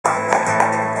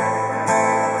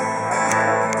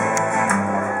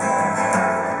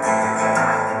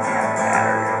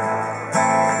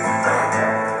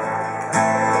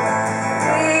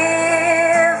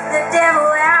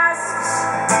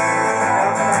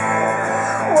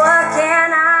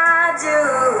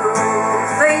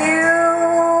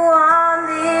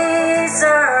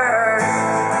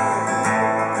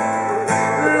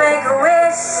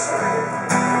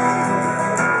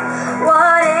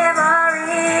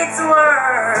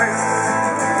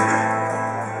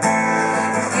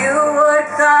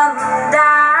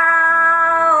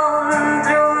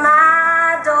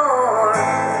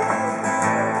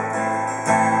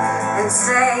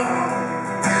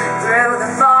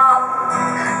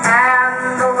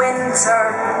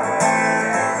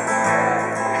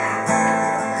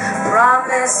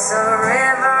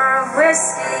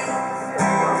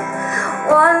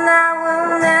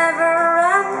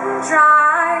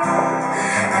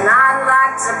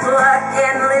pluck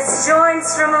endless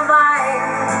joints from a vine.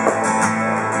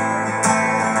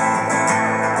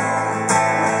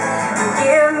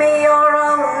 Give me your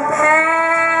own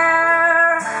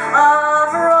pair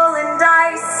of rolling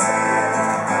dice,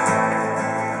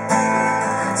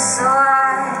 so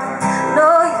I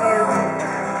know you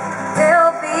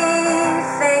will be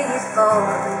faithful.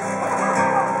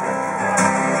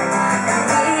 And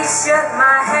he shook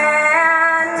my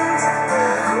hand,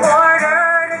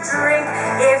 ordered a drink.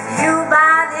 If you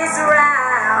buy this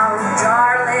round,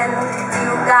 darling, you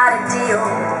got a deal.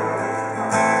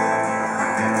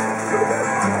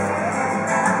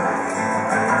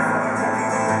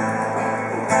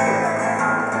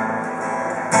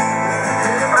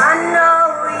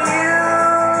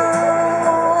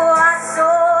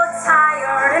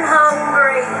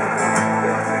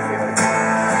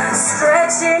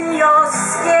 Stretching your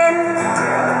skin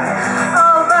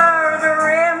over the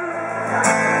rim,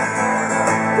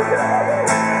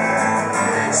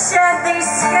 shed these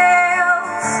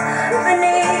scales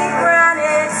beneath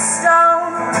granite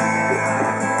stone,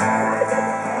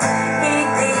 eat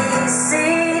these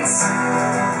seeds,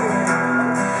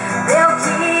 they'll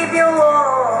keep you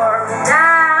warm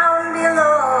down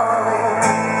below.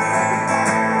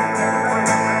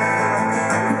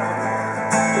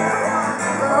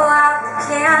 Blow out the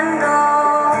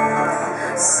candle,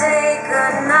 say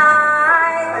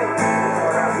goodnight.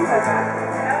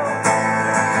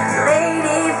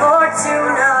 Lady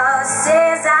Fortuna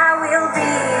says I will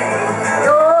be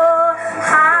your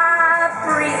high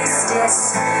priestess,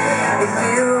 if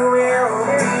you will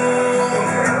be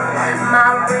my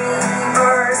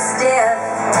reverse death.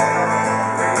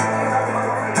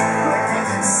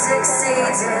 6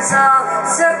 seeds is all it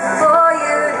took for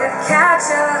you to catch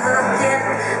a hook in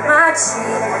my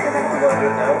cheek.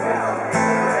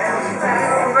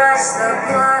 You brushed the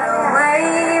blood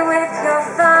away with your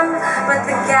thumb, but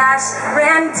the gash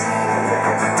ran deep.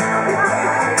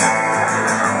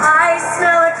 I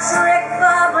smell a trick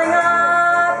bubbling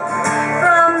up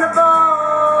from the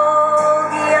bulgias,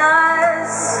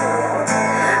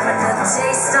 but the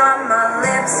taste on my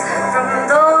lips from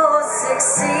those 6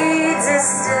 seeds is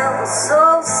still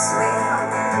so sweet.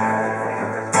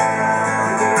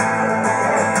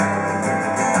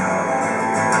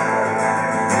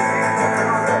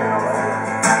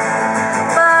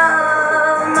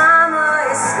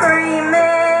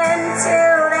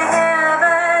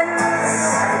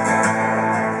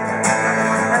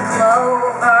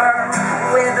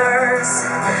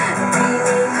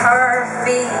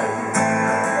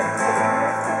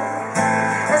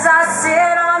 As I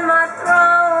sit on my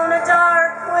throne, a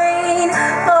dark queen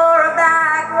for a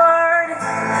backward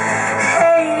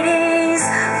Hades,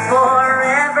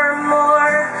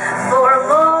 forevermore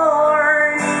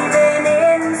forlorn, even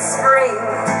in spring.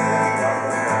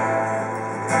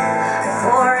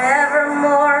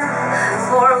 Forevermore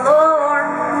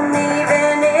forlorn,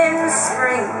 even in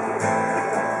spring.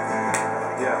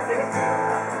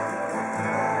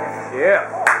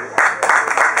 Yeah.